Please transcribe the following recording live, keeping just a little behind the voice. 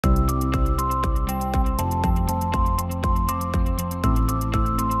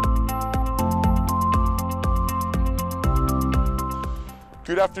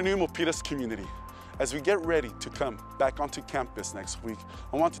Good afternoon, Milpitas community. As we get ready to come back onto campus next week,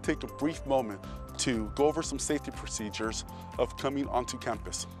 I want to take a brief moment to go over some safety procedures of coming onto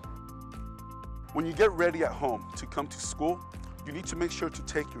campus. When you get ready at home to come to school, you need to make sure to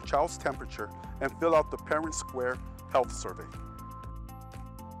take your child's temperature and fill out the Parent Square Health Survey.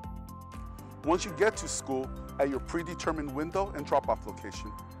 Once you get to school at your predetermined window and drop-off location,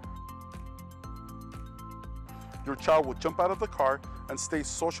 your child will jump out of the car and stay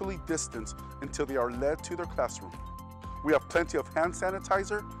socially distanced until they are led to their classroom. We have plenty of hand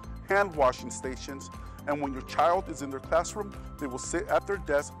sanitizer, hand washing stations, and when your child is in their classroom, they will sit at their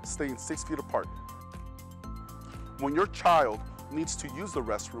desk staying 6 feet apart. When your child needs to use the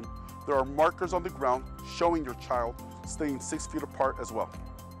restroom, there are markers on the ground showing your child staying 6 feet apart as well.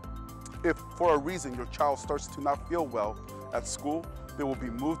 If for a reason your child starts to not feel well at school, they will be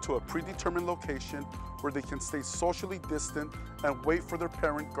moved to a predetermined location where they can stay socially distant and wait for their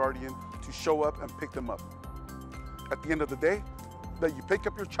parent guardian to show up and pick them up. At the end of the day, that you pick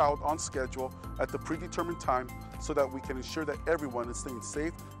up your child on schedule at the predetermined time so that we can ensure that everyone is staying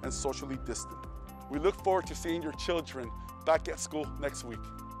safe and socially distant. We look forward to seeing your children back at school next week.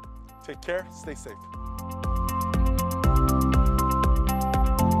 Take care, stay safe.